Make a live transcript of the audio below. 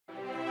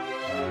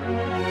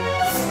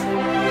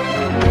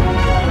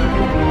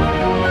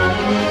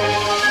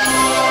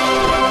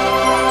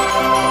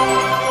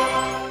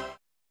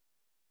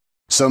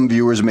Some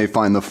viewers may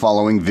find the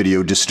following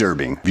video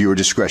disturbing. Viewer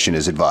discretion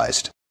is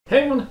advised. Hey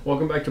everyone,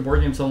 welcome back to Board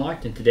Games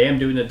Unlocked, and today I'm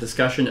doing a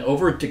discussion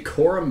over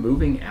Decorum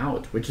Moving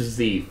Out, which is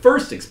the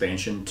first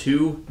expansion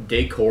to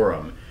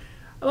Decorum.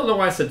 I don't know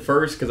why I said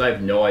first, because I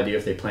have no idea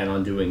if they plan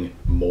on doing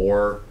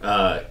more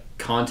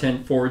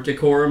content for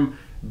Decorum,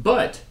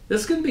 but this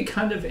is going to be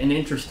kind of an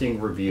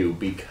interesting review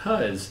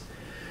because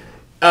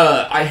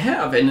I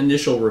have an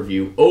initial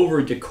review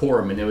over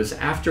Decorum, and it was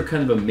after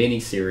kind of a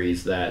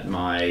mini-series that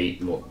my,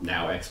 well,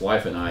 now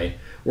ex-wife and I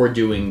were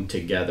doing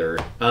together.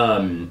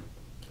 And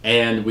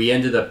we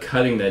ended up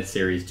cutting that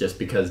series just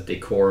because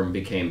Decorum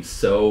became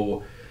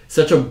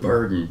such a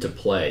burden to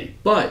play.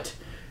 But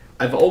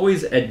I've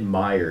always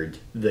admired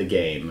the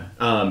game.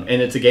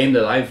 And it's a game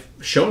that I've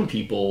shown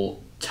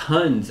people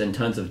tons and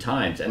tons of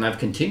times. And I've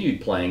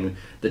continued playing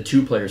the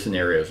 2-player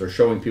scenarios or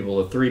showing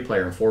people the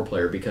 3-player and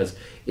 4-player because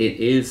it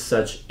is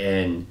such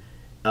an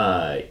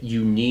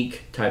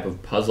unique type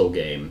of puzzle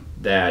game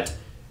that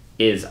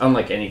is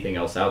unlike anything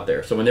else out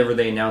there. So whenever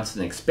they announced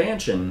an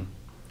expansion,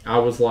 I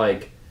was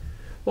like,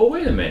 well,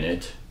 wait a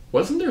minute.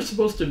 Wasn't there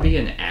supposed to be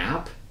an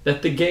app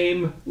that the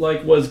game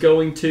was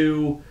going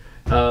to,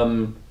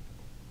 that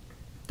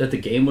the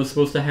game was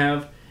supposed to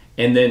have?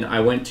 And then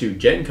I went to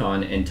Gen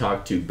Con and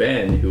talked to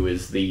Ben, who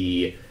is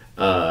the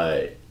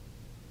the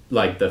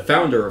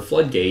founder of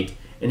Floodgate,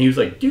 and he was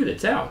like, dude,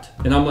 it's out.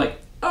 And I'm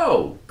like,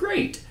 oh,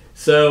 great.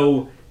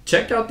 So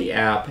checked out the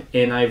app,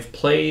 and I've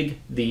played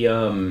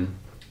Decorum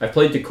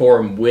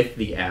with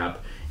the app.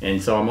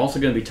 And so I'm also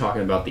going to be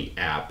talking about the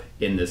app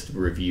in this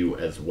review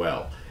as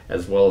well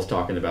as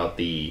talking about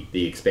the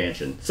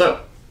expansion.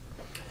 So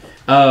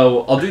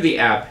I'll do the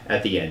app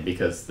at the end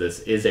because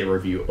this is a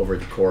review over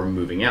Decorum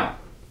Moving Out.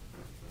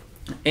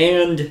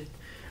 And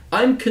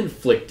I'm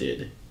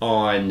conflicted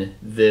on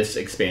this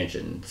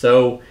expansion.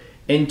 So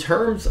in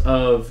terms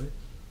of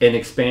an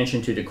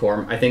expansion to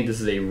Decorum, I think this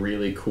is a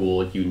really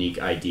cool,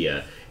 unique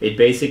idea. It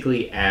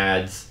basically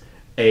adds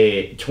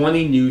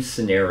 20 new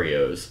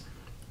scenarios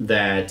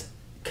that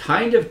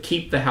kind of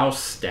keep the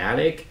house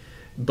static,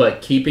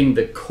 but keeping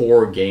the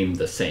core game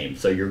the same.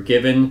 So you're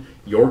given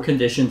your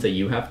conditions that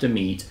you have to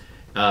meet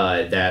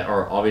that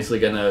are obviously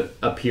going to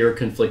appear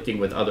conflicting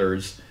with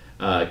others'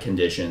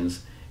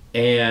 conditions.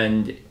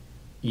 And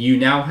you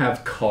now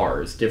have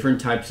cars,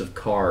 different types of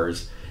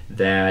cars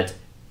that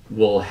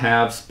will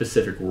have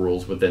specific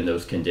rules within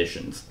those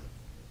conditions.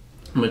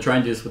 I'm going to try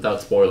and do this without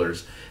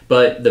spoilers.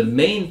 But the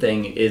main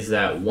thing is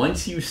that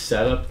once you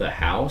set up the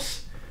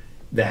house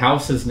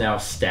is now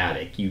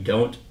static. You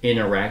don't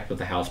interact with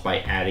the house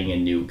by adding a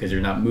new, because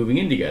you're not moving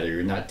in together.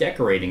 You're not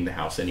decorating the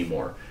house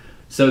anymore.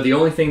 So the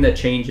only thing that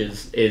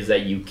changes is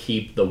that you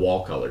keep the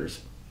wall colors.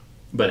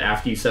 But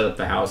after you set up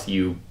the house,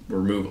 you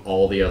remove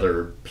all the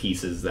other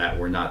pieces that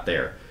were not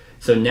there.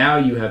 So now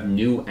you have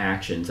new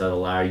actions that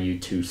allow you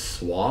to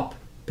swap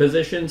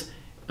positions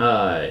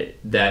that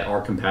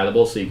are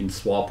compatible. So you can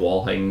swap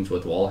wall hangings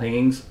with wall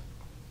hangings.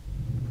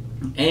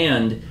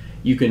 And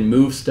you can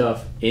move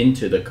stuff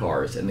into the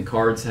cars, and the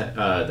cars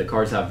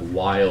have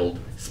wild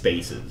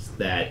spaces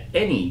that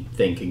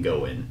anything can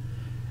go in.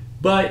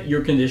 But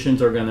your conditions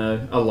are going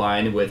to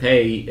align with,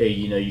 hey,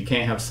 you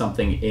can't have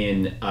something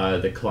in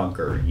the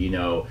clunker.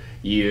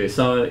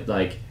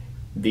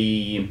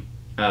 The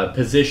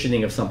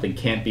positioning of something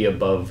can't be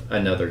above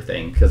another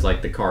thing because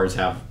the cars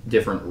have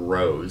different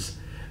rows,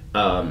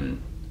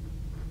 and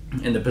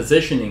the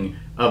positioning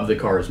of the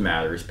cars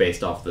matters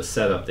based off the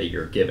setup that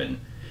you're given.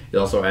 It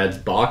also adds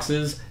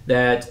boxes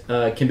that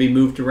can be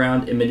moved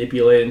around and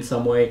manipulated in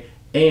some way,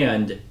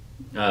 and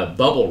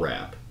bubble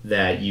wrap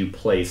that you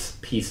place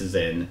pieces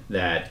in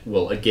that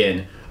will,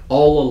 again,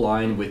 all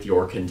align with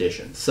your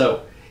conditions.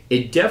 So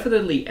it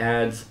definitely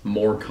adds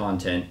more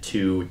content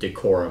to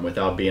Decorum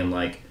without being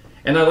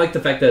and I like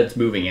the fact that it's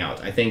moving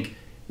out. I think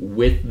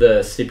with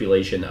the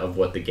stipulation of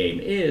what the game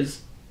is,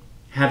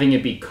 having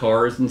it be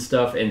cars and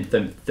stuff and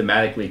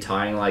thematically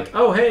tying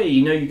oh, hey,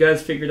 you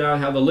guys figured out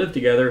how to live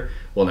together.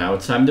 Well, now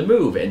it's time to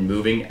move, and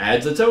moving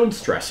adds its own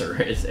stressor.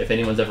 If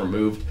anyone's ever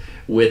moved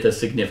with a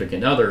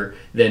significant other,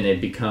 then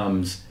it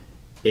becomes,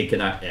 it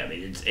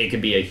can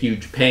be a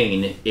huge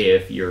pain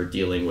if you're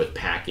dealing with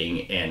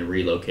packing and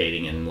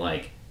relocating and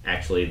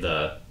actually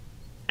the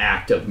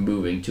act of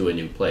moving to a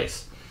new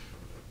place.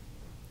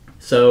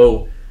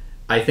 So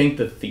I think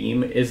the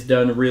theme is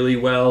done really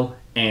well,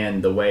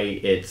 and the way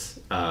it's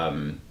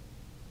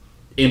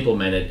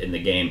implemented in the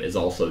game is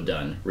also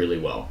done really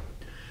well.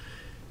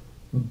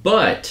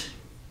 But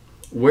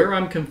where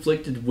I'm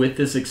conflicted with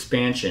this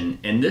expansion,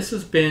 and this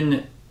has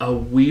been a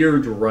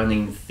weird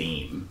running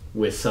theme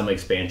with some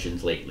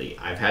expansions lately.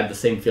 I've had the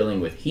same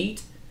feeling with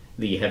Heat,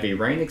 the Heavy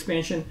Rain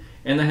expansion,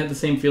 and I had the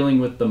same feeling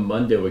with the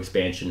Mundo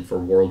expansion for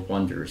World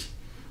Wonders,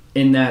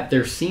 in that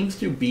there seems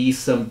to be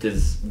some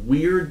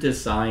weird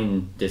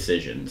design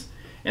decisions.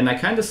 And I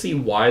kind of see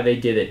why they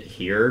did it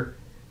here.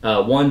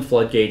 One,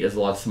 Floodgate is a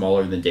lot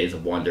smaller than Days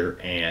of Wonder,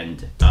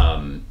 and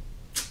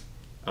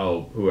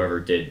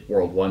whoever did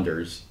World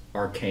Wonders,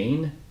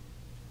 Arcane?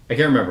 I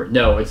can't remember.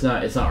 No, it's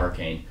not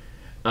Arcane.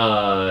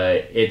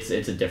 It's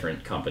a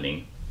different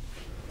company.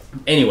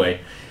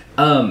 Anyway,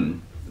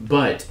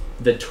 but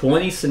the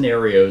 20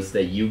 scenarios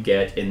that you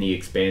get in the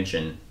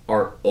expansion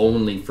are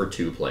only for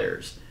 2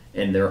 players,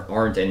 and there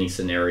aren't any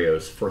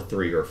scenarios for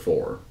 3 or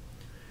 4.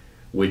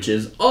 Which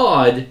is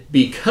odd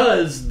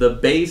because the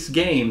base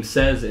game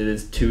says it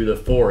is 2 to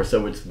 4,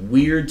 so it's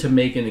weird to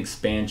make an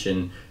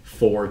expansion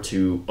for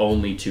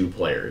only 2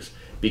 players.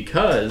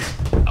 Because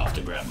I'll have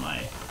to grab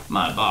my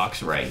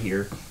box right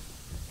here.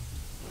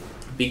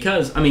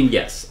 Because, I mean,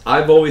 yes,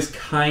 I've always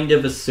kind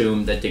of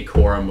assumed that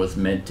Decorum was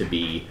meant to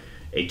be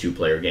a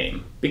 2-player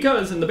game.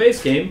 Because in the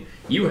base game,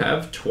 you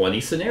have 20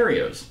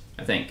 scenarios.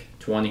 I think.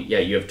 20, yeah,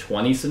 you have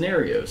 20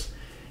 scenarios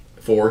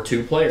for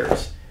 2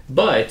 players.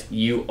 But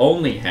you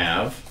only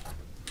have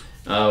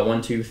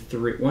 1, 2,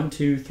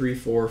 3,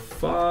 4,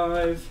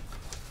 5,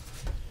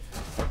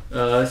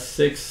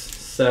 6,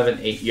 7,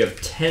 8. You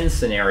have 10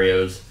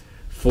 scenarios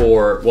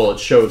for, well, it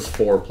shows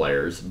 4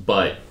 players,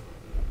 but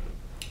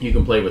you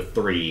can play with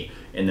 3,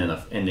 and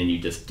then you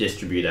just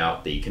distribute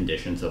out the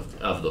conditions of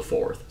the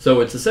 4th. So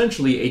it's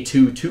essentially a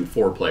 2 to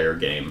 4 player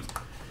game.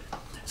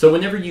 So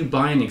whenever you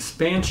buy an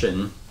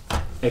expansion,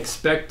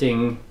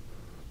 expecting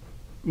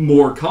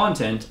more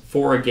content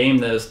for a game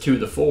that is 2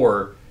 to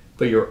 4,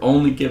 but you're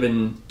only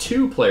given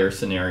 2 player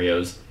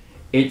scenarios,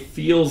 it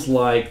feels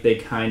like they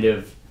kind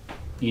of,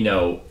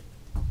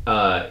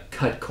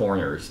 cut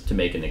corners to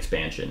make an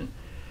expansion.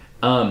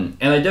 And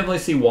I definitely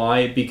see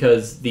why,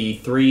 because the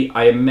 3,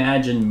 I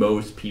imagine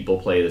most people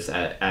play this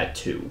at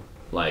 2.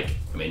 Like,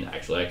 I mean,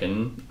 actually,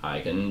 I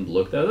can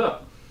look that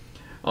up.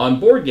 On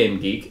Board Game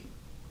Geek,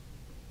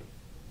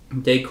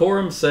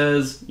 Decorum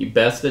says you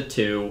best at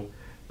 2.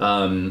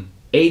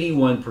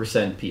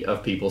 81%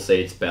 of people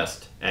say it's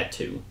best at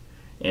 2.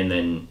 And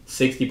then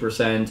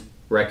 60%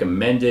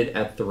 recommend it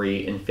at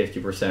 3, and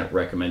 50%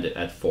 recommend it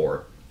at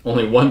 4.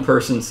 Only one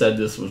person said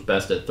this was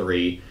best at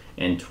 3,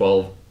 and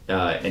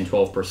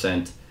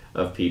 12%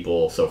 of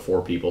people, so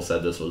 4 people,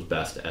 said this was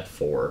best at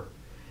 4.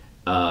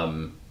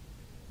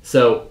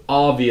 So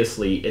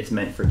obviously it's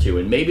meant for 2,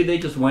 and maybe they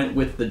just went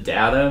with the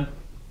data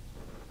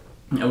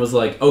and was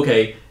like,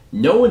 okay,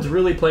 no one's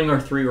really playing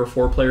our 3 or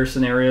 4 player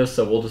scenarios,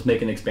 so we'll just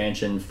make an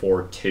expansion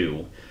for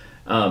 2.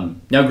 Now,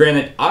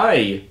 granted,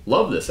 I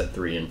love this at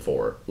 3 and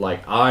 4.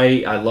 Like,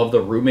 I love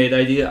the roommate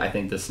idea. I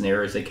think the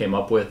scenarios they came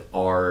up with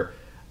are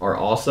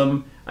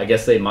awesome. I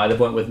guess they might have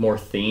went with more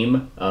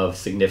theme of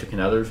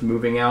significant others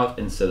moving out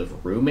instead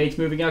of roommates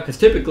moving out. Because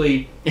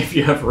typically, if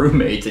you have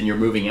roommates and you're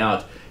moving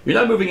out, you're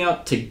not moving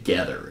out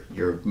together.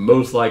 You're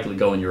most likely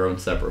going your own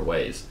separate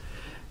ways.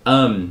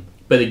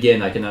 But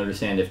again, I can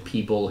understand if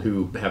people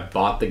who have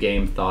bought the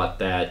game thought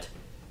that,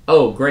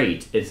 oh,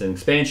 great, it's an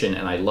expansion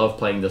and I love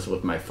playing this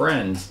with my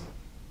friends,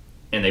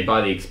 and they buy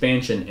the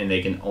expansion and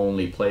they can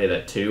only play it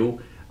at 2,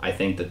 I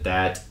think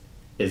that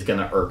is going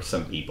to irk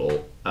some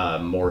people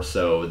more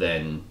so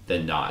than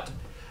not.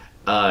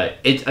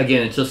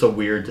 It's just a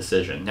weird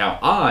decision. Now,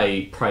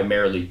 I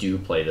primarily do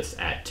play this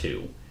at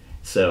 2,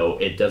 so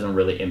it doesn't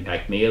really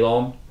impact me at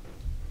all.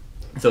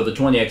 So the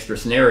 20 extra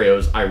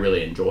scenarios I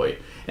really enjoy.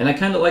 And I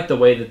kind of like the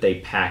way that they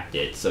packed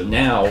it. So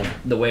now,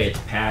 the way it's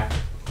packed,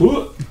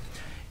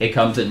 it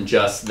comes in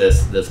just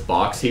this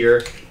box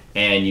here,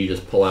 and you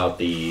just pull out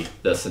the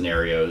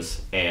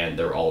scenarios, and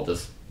they're all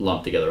just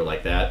lumped together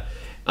like that.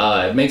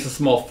 It makes a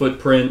small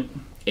footprint.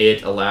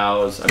 It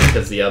allows,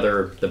 because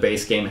the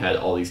base game had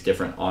all these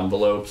different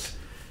envelopes,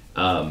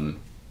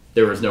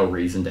 there was no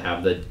reason to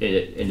have the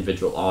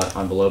individual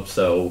envelopes,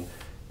 so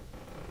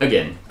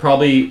again,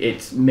 probably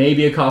it's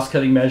maybe a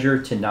cost-cutting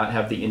measure to not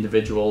have the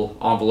individual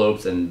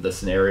envelopes and the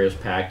scenarios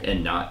packed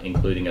and not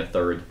including a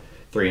third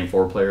 3 and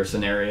 4 player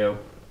scenario,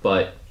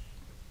 but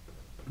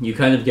you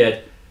kind of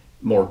get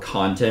more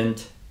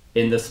content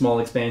in this small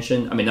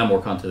expansion. I mean, not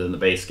more content than the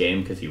base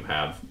game because you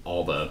have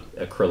all the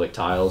acrylic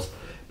tiles,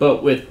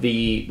 but with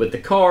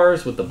the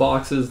cars, with the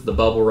boxes, the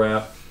bubble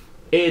wrap,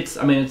 it's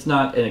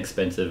not an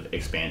expensive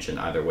expansion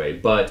either way,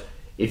 but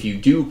if you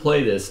do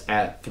play this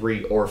at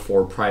 3 or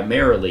 4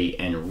 primarily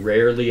and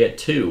rarely at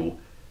 2,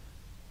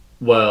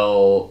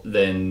 well,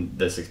 then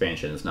this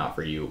expansion is not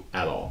for you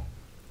at all.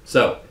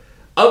 So,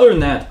 other than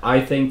that, I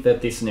think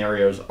that the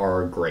scenarios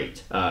are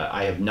great.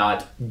 I have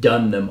not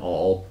done them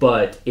all,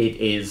 but it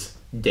is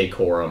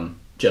Decorum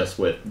just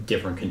with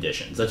different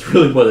conditions. That's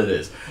really what it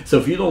is. So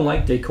if you don't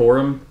like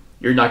Decorum,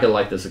 you're not going to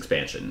like this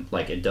expansion.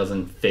 Like, it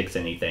doesn't fix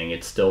anything.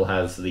 It still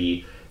has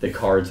the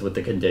cards with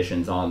the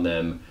conditions on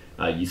them.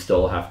 You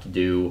still have to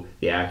do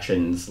the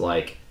actions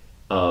like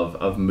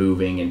of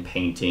moving and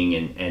painting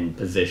and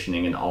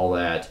positioning and all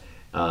that,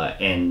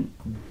 and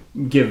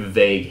give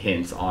vague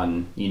hints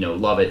on,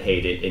 love it,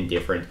 hate it,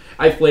 indifferent.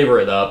 I flavor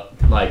it up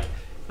like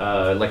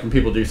when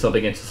people do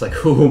something, it's just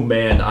like, oh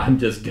man, I'm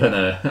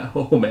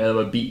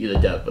gonna beat you to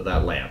death with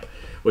that lamp,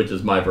 which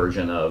is my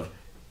version of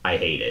I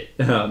hate it.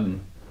 So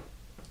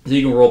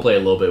you can roleplay a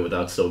little bit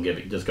without still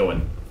just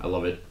going, I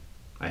love it,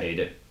 I hate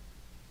it,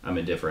 I'm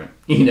indifferent.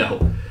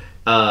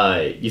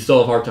 You still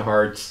have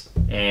heart-to-hearts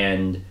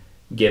and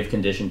give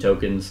condition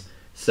tokens,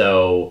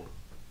 or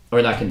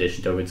not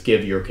condition tokens,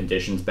 give your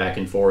conditions back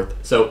and forth.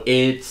 So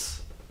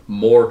it's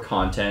more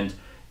content.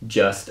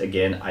 Just,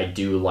 again, I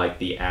do like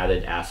the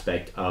added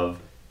aspect of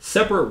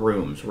separate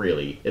rooms,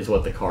 really, is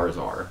what the cars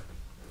are.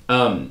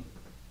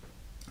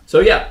 So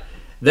yeah,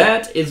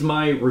 that is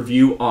my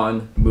review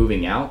on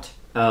Moving Out.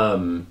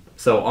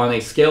 So on a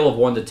scale of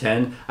 1 to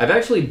 10, I've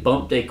actually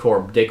bumped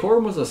Decorum.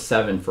 Decorum was a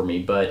 7 for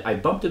me, but I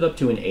bumped it up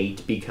to an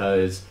 8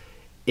 because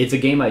it's a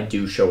game I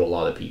do show a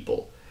lot of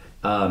people.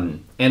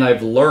 And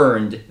I've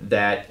learned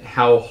that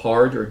how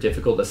hard or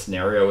difficult a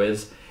scenario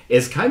is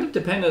kind of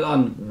dependent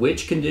on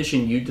which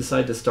condition you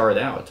decide to start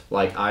out.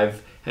 Like,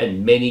 I've had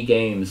many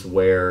games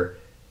where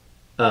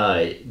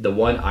the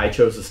one I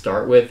chose to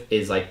start with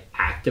is like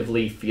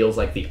actively feels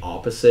like the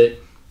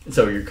opposite.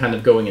 So you're kind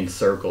of going in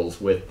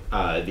circles with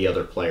the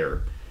other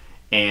player.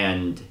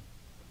 And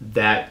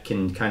that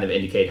can kind of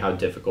indicate how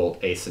difficult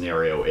a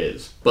scenario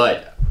is.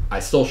 But I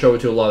still show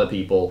it to a lot of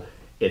people.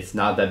 It's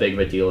not that big of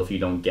a deal if you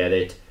don't get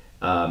it.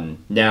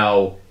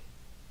 Now,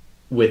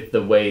 with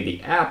the way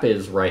the app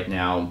is right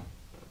now,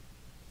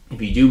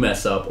 if you do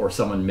mess up or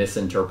someone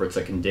misinterprets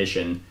a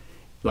condition,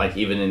 like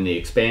even in the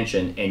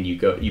expansion, and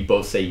you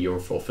both say you're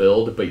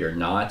fulfilled, but you're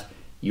not,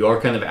 you are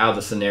kind of out of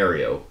the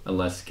scenario,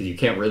 because you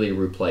can't really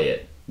replay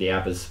it. The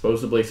app is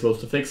supposedly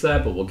supposed to fix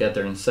that, but we'll get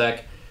there in a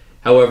sec.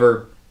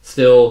 However,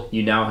 still,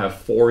 you now have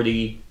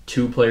 40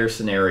 2-player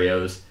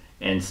scenarios,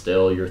 and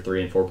still you're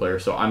 3 and 4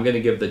 players. So I'm going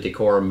to give the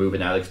Decorum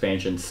Moving Out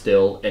expansion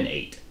still an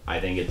 8.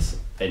 I think it's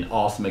an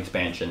awesome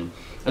expansion,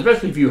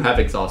 especially if you have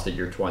exhausted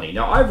your 20.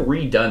 Now, I've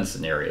redone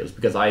scenarios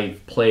because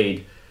I've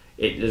played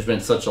it. There's been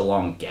such a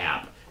long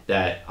gap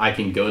that I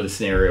can go to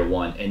scenario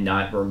 1 and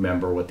not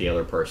remember what the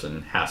other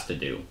person has to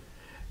do.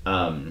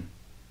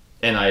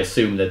 And I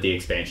assume that the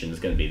expansion is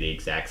going to be the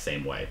exact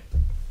same way.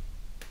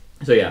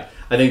 So yeah,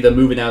 I think the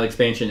Moving Out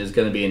expansion is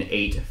going to be an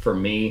 8 for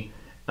me,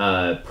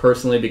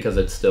 personally, because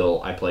it's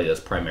still, I play this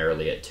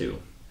primarily at 2.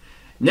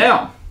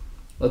 Now,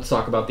 let's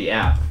talk about the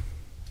app.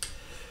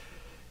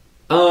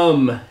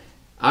 I'm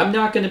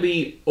not going to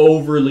be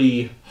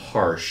overly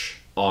harsh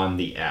on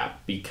the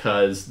app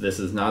because this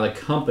is not a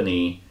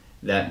company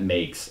that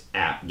makes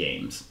app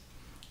games.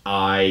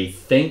 I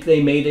think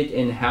they made it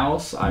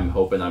in-house. I'm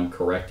hoping I'm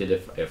corrected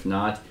if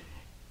not.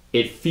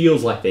 It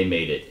feels like they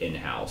made it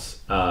in-house.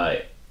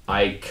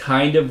 I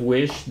kind of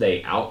wish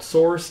they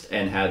outsourced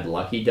and had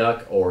Lucky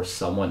Duck or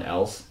someone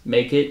else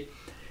make it,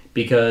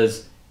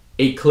 because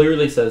it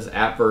clearly says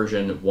app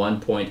version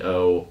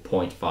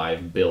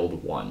 1.0.5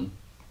 build 1.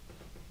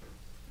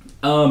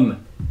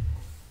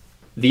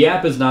 The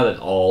app is not at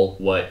all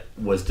what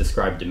was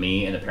described to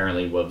me and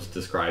apparently was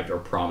described or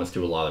promised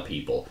to a lot of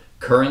people.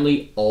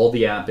 Currently, all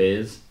the app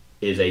is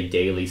a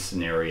daily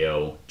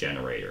scenario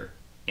generator,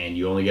 and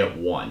you only get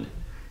one.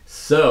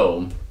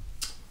 So,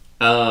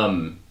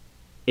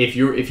 if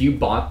you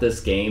bought this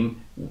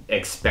game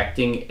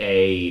expecting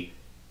a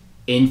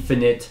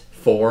infinite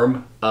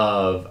form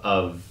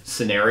of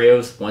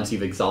scenarios once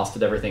you've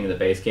exhausted everything in the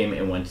base game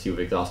and once you've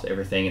exhausted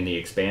everything in the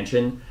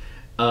expansion,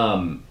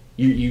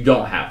 you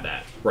don't have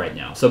that right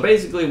now. So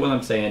basically what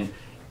I'm saying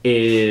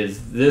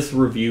is this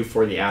review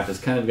for the app is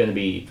kind of going to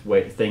be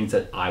things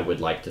that I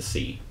would like to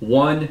see.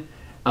 One,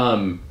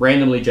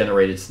 randomly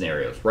generated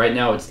scenarios. Right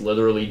now it's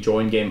literally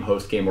join game,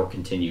 host game, or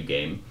continue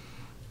game.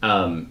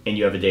 And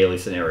you have a daily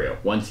scenario.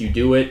 Once you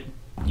do it,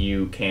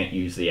 you can't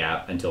use the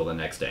app until the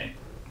next day.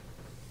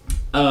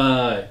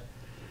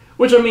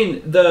 Which, I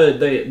mean,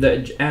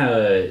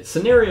 the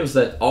scenarios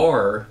that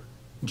are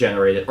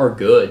generated are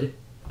good.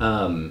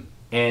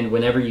 And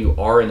whenever you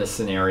are in a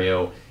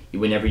scenario,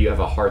 whenever you have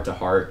a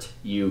heart-to-heart,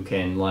 you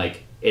can,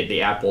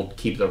 the app will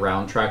keep the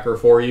round tracker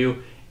for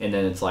you. And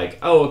then it's like,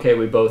 oh, okay,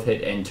 we both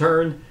hit end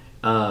turn.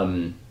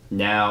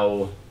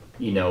 Now,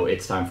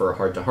 it's time for a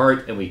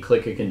heart-to-heart, and we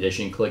click a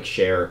condition, click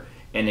share,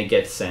 and it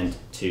gets sent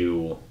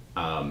to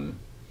the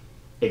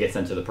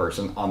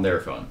person on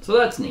their phone. So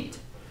that's neat.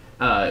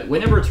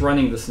 Whenever it's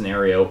running the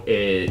scenario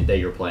that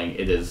you're playing,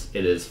 it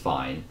is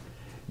fine.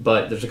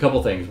 But there's a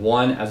couple things.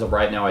 One, as of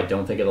right now, I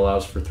don't think it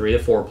allows for 3 to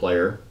 4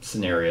 player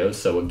scenarios.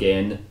 So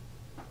again,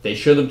 they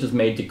should have just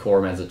made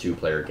Decorum as a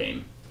 2-player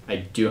game. I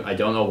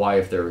don't know why,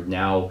 if they're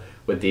now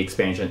with the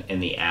expansion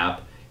and the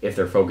app, if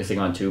they're focusing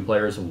on 2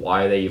 players,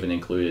 why they even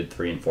included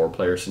 3 and 4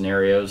 player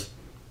scenarios.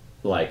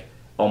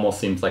 Almost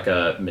seems like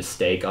a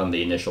mistake on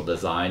the initial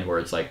design, where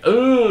it's like,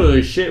 oh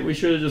shit, we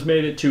should have just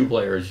made it 2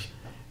 players.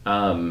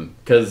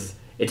 Because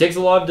it takes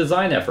a lot of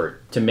design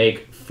effort to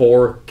make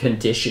 4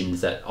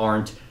 conditions that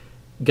aren't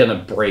gonna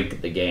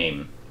break the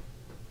game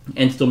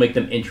and still make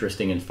them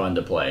interesting and fun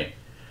to play.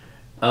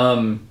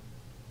 And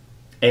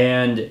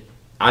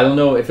I don't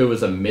know if it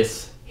was a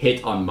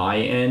mishit on my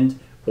end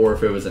or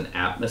if it was an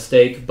app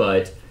mistake,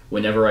 but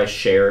whenever I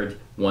shared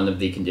one of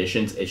the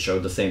conditions, it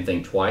showed the same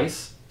thing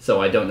twice.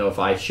 So I don't know if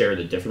I shared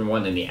a different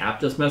one and the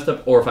app just messed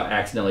up, or if I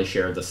accidentally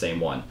shared the same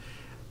one.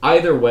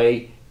 Either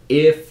way,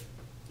 if,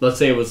 let's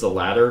say it was the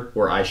latter,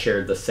 where I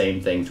shared the same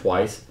thing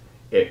twice,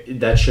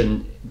 that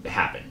shouldn't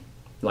happen.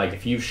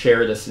 If you've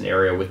shared a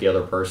scenario with the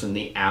other person,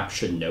 the app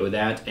should know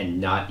that and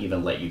not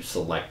even let you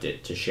select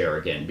it to share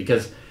again,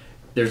 because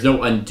there's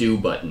no undo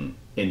button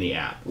in the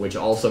app, which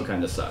also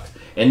kind of sucks.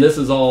 And this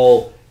is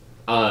all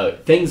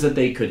things that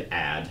they could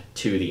add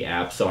to the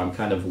app. So I'm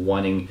kind of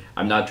wanting.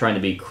 I'm not trying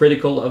to be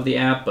critical of the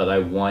app, but I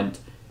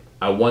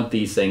want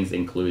these things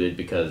included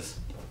because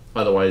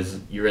otherwise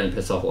you're going to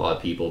piss off a lot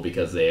of people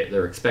because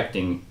they're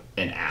expecting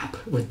an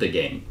app with the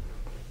game.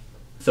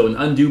 So an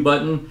undo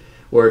button,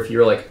 or if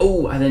you're like,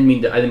 oh, I didn't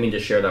mean to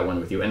share that one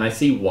with you, and I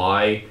see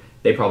why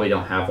they probably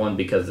don't have one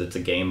because it's a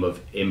game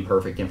of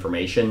imperfect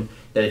information.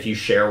 That if you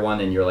share one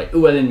and you're like,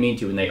 oh, I didn't mean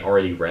to, and they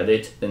already read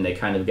it, then they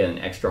kind of get an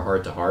extra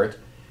heart to heart.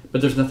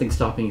 But there's nothing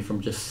stopping you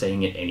from just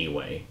saying it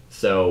anyway.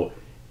 So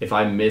if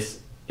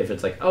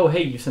it's like, oh,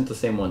 hey, you sent the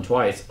same one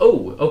twice.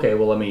 Oh, okay,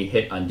 well, let me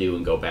hit undo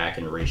and go back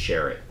and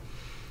reshare it.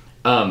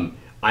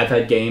 I've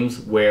had games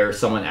where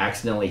someone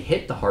accidentally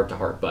hit the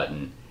heart-to-heart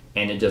button,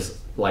 and it just,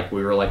 like,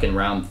 we were, like, in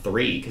round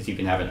 3, because you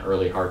can have an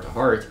early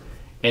heart-to-heart,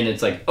 and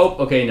it's like, oh,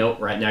 okay, no,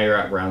 right now you're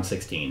at round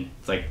 16.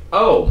 It's like,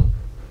 oh,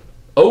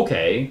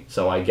 okay,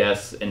 so I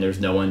guess, and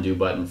there's no undo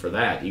button for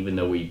that, even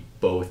though we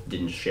both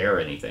didn't share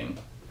anything.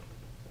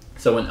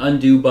 So an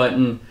undo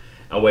button,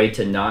 a way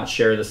to not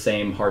share the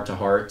same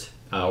heart-to-heart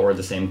or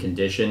the same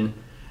condition.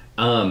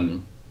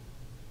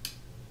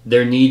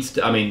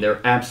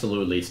 There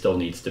absolutely still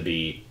needs to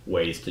be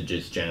ways to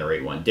just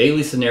generate one.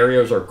 Daily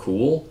scenarios are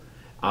cool.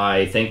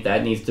 I think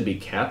that needs to be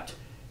kept,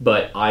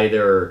 but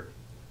either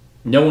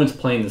no one's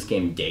playing this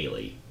game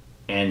daily,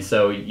 and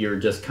so you're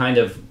just kind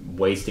of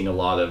wasting a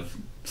lot of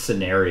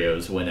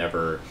scenarios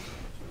whenever,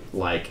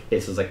 like,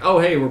 it's just like, oh,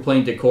 hey, we're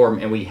playing Decorum,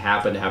 and we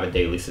happen to have a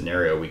daily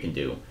scenario we can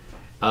do.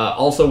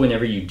 Also,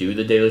 whenever you do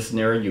the daily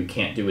scenario, you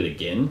can't do it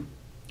again.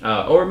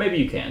 Or maybe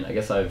you can. I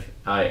guess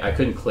I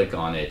couldn't click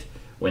on it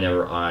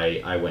whenever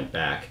I went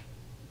back.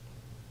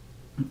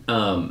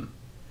 Let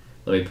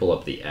me pull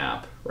up the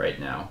app right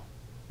now.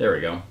 There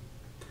we go.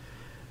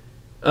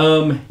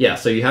 Yeah,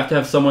 so you have to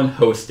have someone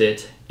host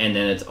it, and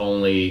then it's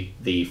only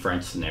the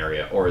French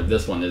scenario, or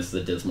this one is the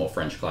Dismal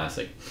French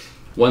Classic.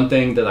 One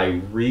thing that I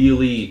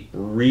really,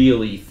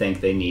 really think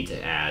they need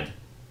to add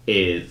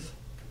is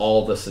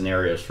all the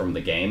scenarios from the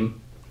game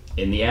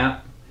in the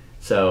app.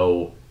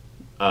 So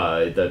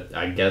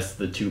I guess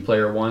the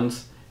 2-player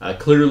ones,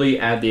 clearly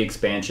add the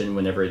expansion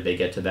whenever they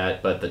get to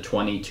that, but the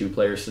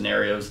 22-player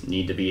scenarios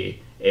need to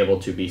be able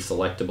to be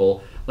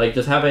selectable. Like,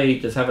 just have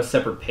a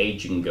separate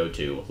page you can go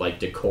to, like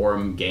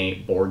Decorum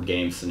board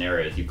game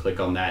scenarios. You click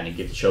on that and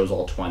it shows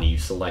all 20. You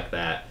select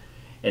that,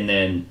 and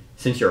then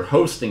since you're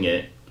hosting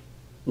it,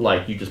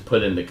 like, you just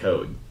put in the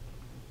code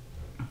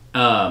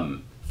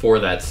for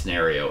that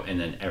scenario, and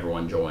then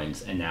everyone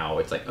joins, and now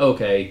it's like,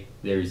 okay,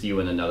 there's you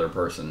and another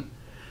person.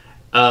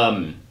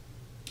 And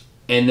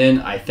then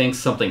I think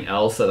something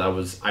else that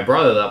I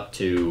brought it up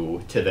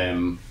to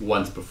them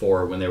once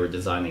before when they were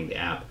designing the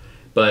app,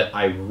 but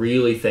I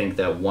really think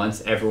that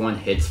once everyone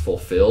hits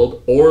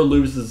fulfilled or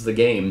loses the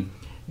game,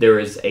 there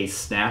is a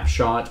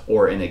snapshot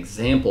or an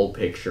example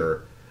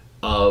picture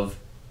of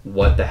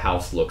what the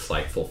house looks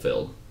like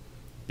fulfilled,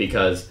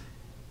 because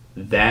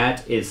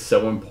that is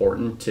so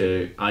important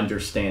to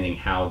understanding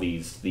how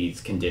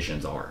these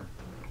conditions are.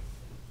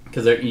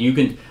 Because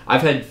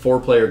I've had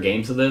 4-player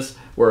games of this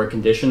where a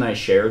condition I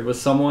shared with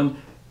someone,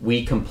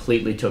 we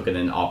completely took it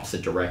in the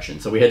opposite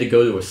direction. So we had to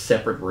go to a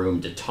separate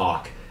room to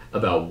talk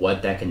about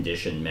what that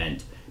condition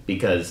meant,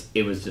 because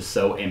it was just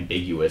so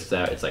ambiguous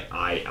that it's like,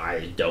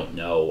 I don't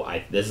know.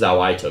 This is how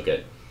I took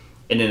it.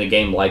 And in a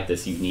game like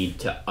this, you need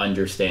to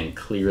understand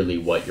clearly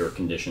what your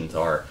conditions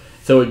are.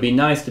 So it'd be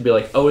nice to be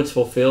like, oh, it's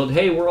fulfilled.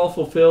 Hey, we're all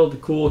fulfilled.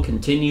 Cool,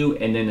 continue.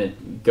 And then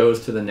it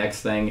goes to the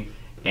next thing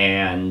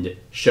and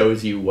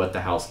shows you what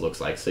the house looks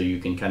like, so you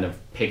can kind of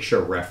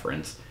picture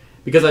reference.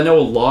 Because I know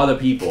a lot of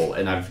people,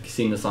 and I've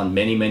seen this on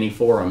many, many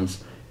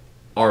forums,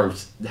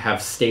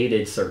 have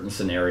stated certain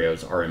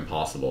scenarios are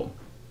impossible.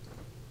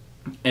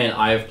 And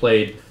I have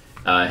played,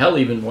 hell,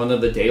 even one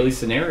of the daily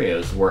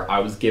scenarios where I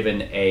was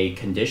given a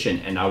condition,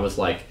 and I was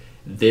like,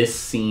 this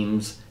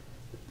seems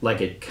like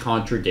it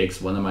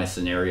contradicts one of my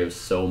scenarios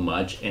so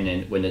much, and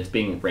then when it's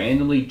being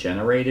randomly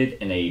generated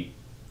in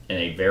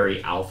a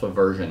very alpha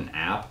version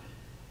app,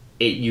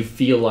 you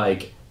feel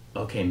like,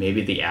 okay,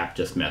 maybe the app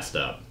just messed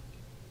up.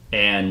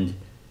 And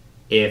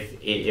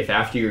if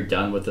after you're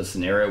done with the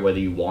scenario, whether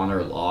you won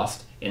or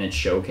lost, and it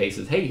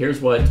showcases, hey,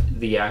 here's what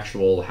the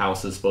actual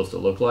house is supposed to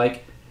look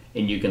like,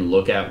 and you can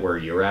look at where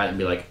you're at and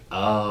be like,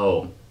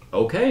 oh,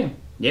 okay,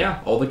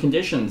 yeah, all the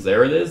conditions,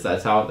 there it is,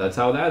 that's how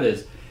that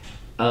is.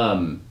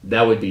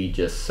 That would be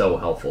just so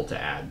helpful to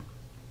add.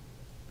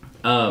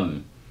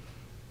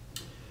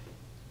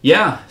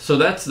 Yeah, so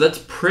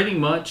that's pretty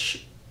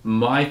much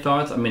my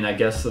thoughts. I mean, I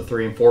guess the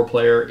 3 and 4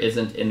 player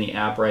isn't in the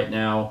app right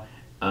now.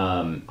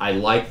 I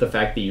like the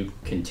fact that you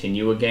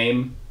continue a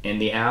game in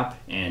the app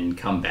and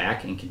come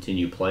back and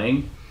continue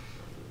playing.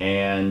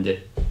 And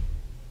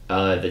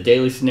the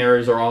daily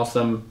scenarios are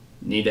awesome.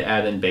 Need to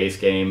add in base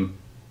game.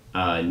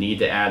 Need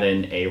to add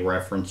in a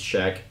reference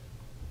check.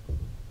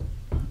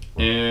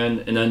 And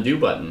an undo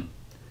button.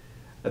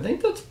 I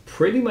think that's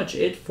pretty much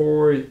it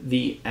for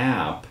the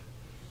app.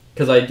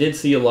 Because I did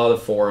see a lot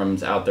of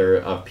forums out there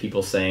of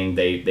people saying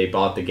they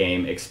bought the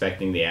game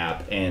expecting the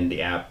app, and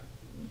the app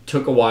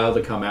took a while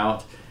to come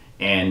out,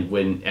 And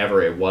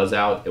whenever it was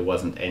out, it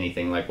wasn't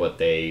anything like what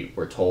they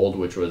were told,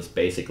 which was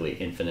basically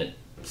infinite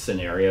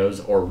scenarios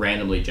or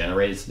randomly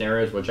generated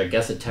scenarios, which I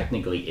guess it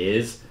technically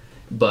is,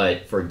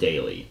 but for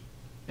daily.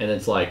 And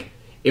it's like,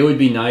 it would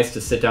be nice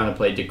to sit down and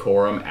play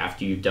Decorum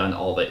after you've done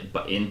all the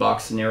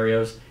inbox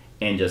scenarios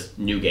and just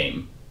new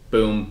game.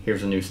 Boom,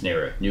 here's a new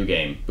scenario. New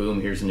game. Boom,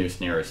 here's a new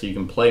scenario. So you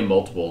can play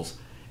multiples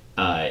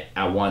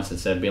at once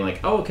instead of being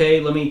like, oh,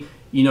 okay, let me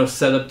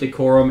set up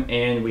Decorum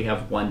and we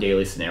have one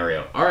daily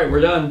scenario. All right,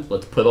 we're done.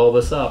 Let's put all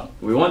this up.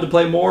 We wanted to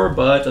play more,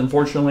 but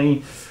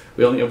unfortunately,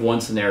 we only have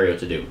one scenario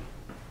to do.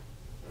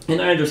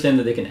 And I understand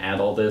that they can add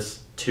all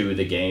this to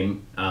the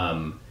game.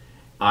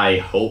 I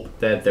hope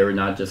that they're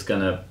not just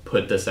going to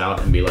put this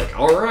out and be like,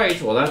 all right,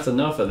 well, that's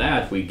enough of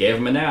that. We gave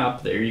them an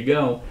app. There you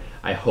go.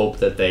 I hope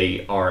that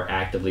they are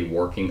actively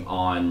working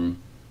on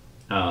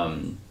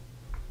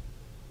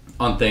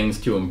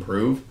things to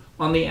improve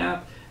on the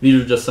app.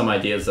 These are just some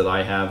ideas that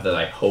I have that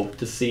I hope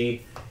to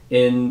see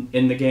in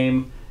the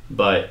game,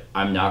 but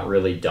I'm not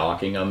really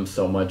docking them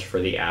so much for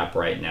the app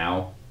right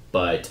now.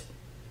 But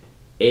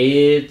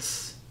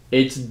it's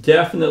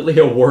definitely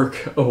a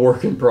work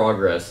in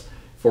progress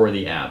for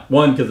the app.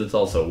 One, because it's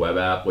also a web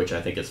app, which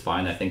I think is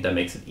fine. I think that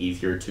makes it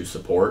easier to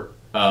support.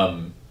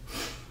 And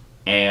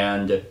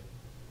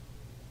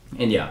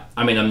yeah,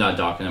 I mean, I'm not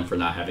docking them for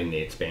not having the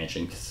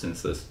expansion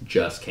since this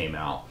just came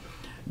out,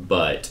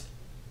 but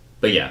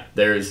yeah,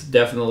 there's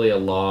definitely a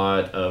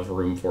lot of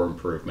room for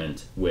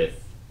improvement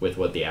with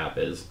what the app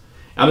is.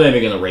 I'm not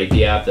even going to rate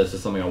the app. That's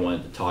just something I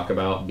wanted to talk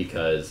about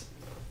because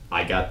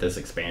I got this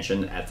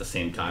expansion at the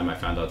same time I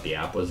found out the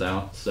app was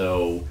out.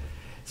 So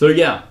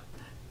yeah.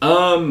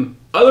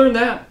 Other than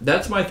that,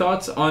 that's my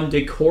thoughts on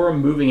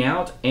Decorum moving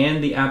out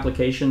and the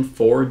application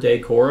for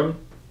Decorum.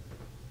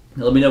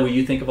 Let me know what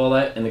you think of all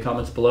that in the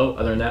comments below.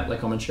 Other than that, like,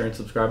 comment, share, and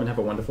subscribe, and have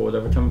a wonderful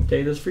whatever time of day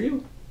it is for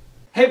you.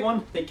 Hey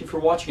everyone, thank you for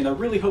watching, and I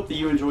really hope that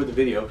you enjoyed the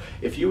video.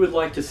 If you would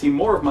like to see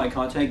more of my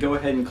content, go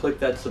ahead and click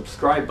that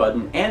subscribe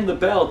button and the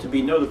bell to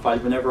be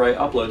notified whenever I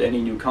upload any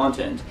new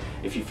content.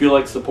 If you feel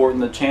like supporting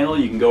the channel,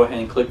 you can go ahead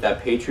and click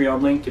that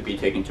Patreon link to be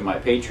taken to my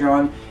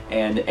Patreon,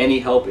 and any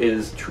help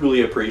is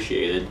truly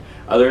appreciated.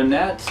 Other than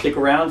that, stick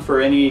around for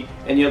any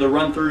other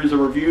run-throughs or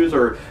reviews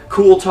or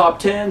cool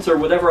top 10s or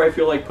whatever I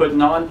feel like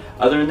putting on.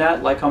 Other than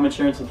that, like, comment,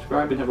 share, and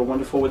subscribe, and have a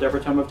wonderful whatever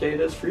time of day it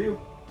is for you.